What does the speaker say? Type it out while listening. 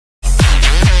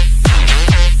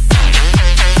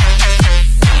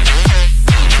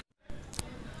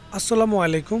আসসালামু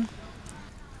আলাইকুম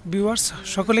ভিউয়ার্স,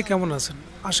 সকলে কেমন আছেন?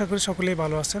 আশা করি সকলেই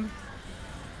ভালো আছেন।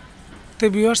 তো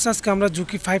ভিউয়ার্স, আজকে আমরা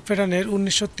জুকি 5 প্যাটার্নের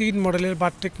 1903 মডেলের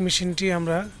বারটেক মেশিনটি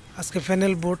আমরা আজকে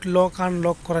প্যানেল বোর্ড লক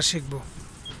আনলক করা শিখব।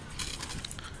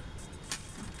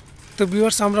 তো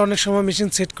ভিউয়ার্স, আমরা অনেক সময় মেশিন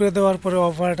সেট করে দেওয়ার পরে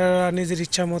অপারেটররা নিজের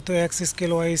ইচ্ছা মতো এক্স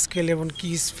স্কেল ওয়াই স্কেল এবং কি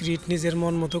স্পিরিট নিজের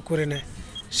মন মতো করে নেয়।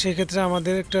 সেক্ষেত্রে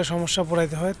আমাদের একটা সমস্যা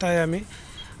পড়াইতে হয়। তাই আমি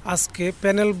আজকে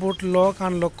প্যানেল বোর্ড লক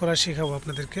আনলক করা শেখাবো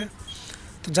আপনাদেরকে।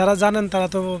 তো যারা জানেন তারা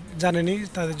তো জানেনই,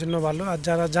 তাদের জন্য ভালো। আর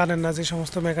যারা জানেন না, যে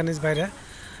সমস্ত মেকানিক্স বাইরে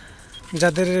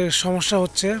যাদের সমস্যা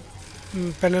হচ্ছে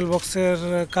প্যানেল বক্সের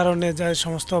কারণে, যে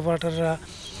সমস্ত অপারেটররা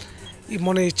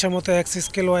মনে ইচ্ছা মতো এক্স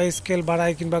স্কেল ওয়াই স্কেল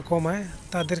বাড়ায় কিংবা কমায়,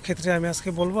 তাদের ক্ষেত্রে আমি আজকে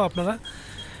বলবো আপনারা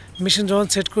মেশিন যখন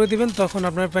সেট করে দিবেন তখন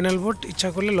আপনার প্যানেল বোর্ড ইচ্ছা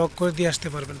করলে লক করে দিয়ে আসতে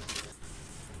পারবেন।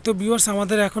 তো ভিউয়ার্স,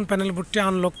 আমাদের এখন প্যানেল বোর্ডটি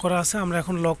আনলক করা আছে, আমরা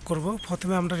এখন লক করব।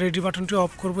 প্রথমে আমরা রেডি বাটনটি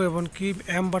অফ করব এবং কি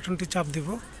এম বাটনটি চাপ দিব।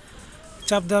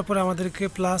 চাপ দেওয়ার পরে আমাদেরকে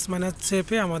প্লাস মাইনাস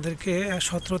চেপে আমাদেরকে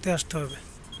 17তে আসতে হবে।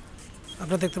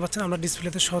 আপনারা দেখতে পাচ্ছেন আমরা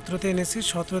ডিসপ্লেতে 17তে এনেছি।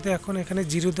 17তে এখন এখানে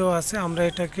 0 দেওয়া আছে। আমরা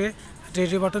এটাকে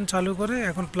রেডি বাটন চালু করে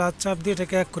এখন প্লাস চাপ দিয়ে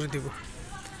এটাকে 1 করে দিব।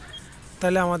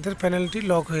 তাহলে আমাদের প্যানেলটি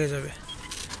লক হয়ে যাবে।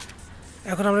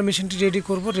 এখন আমরা মেশিনটি রেডি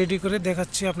করব। রেডি করে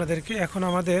দেখাচ্ছি আপনাদেরকে। এখন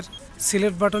আমাদের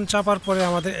সিলেক্ট বাটন চাপার পরে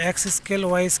আমাদের এক্স স্কেল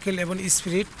ওয়াই স্কেল এবং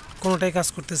স্পিরিট কোনোটাই কাজ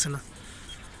করতেছে না।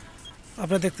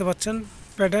 আপনারা দেখতে পাচ্ছেন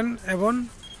প্যাটার্ন এবং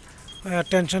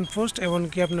টেনশন পোস্ট এবং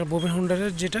কি আপনার বোবিন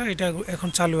হোল্ডারের যেটা, এটা এখন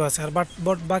চালু আছে। আর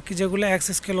বাকি যেগুলো x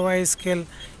scale Y scale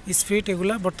speed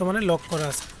এগুলো বর্তমানে লক করা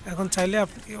আছে। এখন চাইলে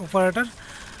অপারেটর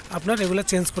আপনার এগুলো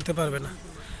চেঞ্জ করতে পারবে না।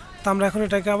 তো আমরা এখন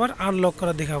এটাকে আবার আনলক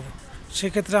করা দেখাবো।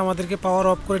 সেক্ষেত্রে আমাদেরকে পাওয়ার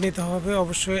অফ করে নিতে হবে।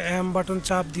 অবশ্যই এম বাটন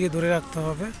চাপ দিয়ে ধরে রাখতে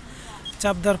হবে।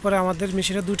 চাপ দেওয়ার পরে আমাদের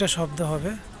মেশিনে দুইটা শব্দ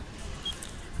হবে।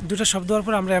 দুটো শব্দ হওয়ার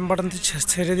পরে আমরা এম বাটনটি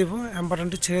ছেড়ে দেব। এম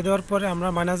বাটনটি ছেড়ে দেওয়ার পরে আমরা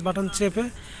মাইনাস বাটন চেপে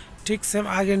ঠিক সেম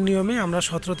আগের নিয়মে আমরা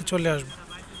 17তে চলে আসব।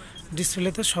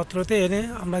 ডিসপ্লেতে 17তে এনে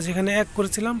আমরা যেখানে 1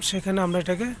 করেছিলাম সেখানে আমরা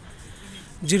এটাকে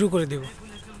 0 করে দেব।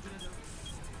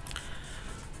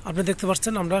 আপনি দেখতে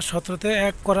পাচ্ছেন আমরা 17তে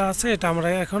 1 করা আছে। এটা আমরা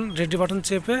এখন রেডি বাটন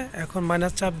চেপে এখন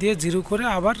মাইনাস চাপ দিয়ে 0 করে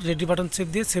আবার রেডি বাটন চেপ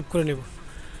দিয়ে সেভ করে নেব।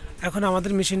 এখন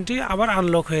আমাদের মেশিনটি আবার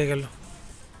আনলক হয়ে গেল।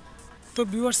 তো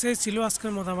ভিউয়ার্স, এই ছিল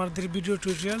আজকের মতো আমাদের ভিডিও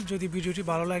টিউটোরিয়াল। যদি ভিডিওটি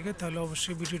ভালো লাগে তাহলে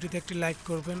অবশ্যই ভিডিওটিতে একটি লাইক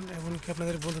করবেন এবং কি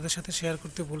আপনাদের বন্ধুদের সাথে শেয়ার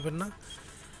করতে ভুলবেন না।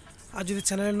 আর যদি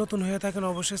চ্যানেলে নতুন হয়ে থাকেন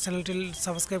অবশ্যই চ্যানেলটি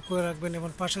সাবস্ক্রাইব করে রাখবেন এবং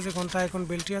পাশে যে ঘন্টা আইকন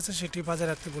বেলটি আছে সেটি বাজায়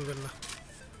রাখতে ভুলবেন না।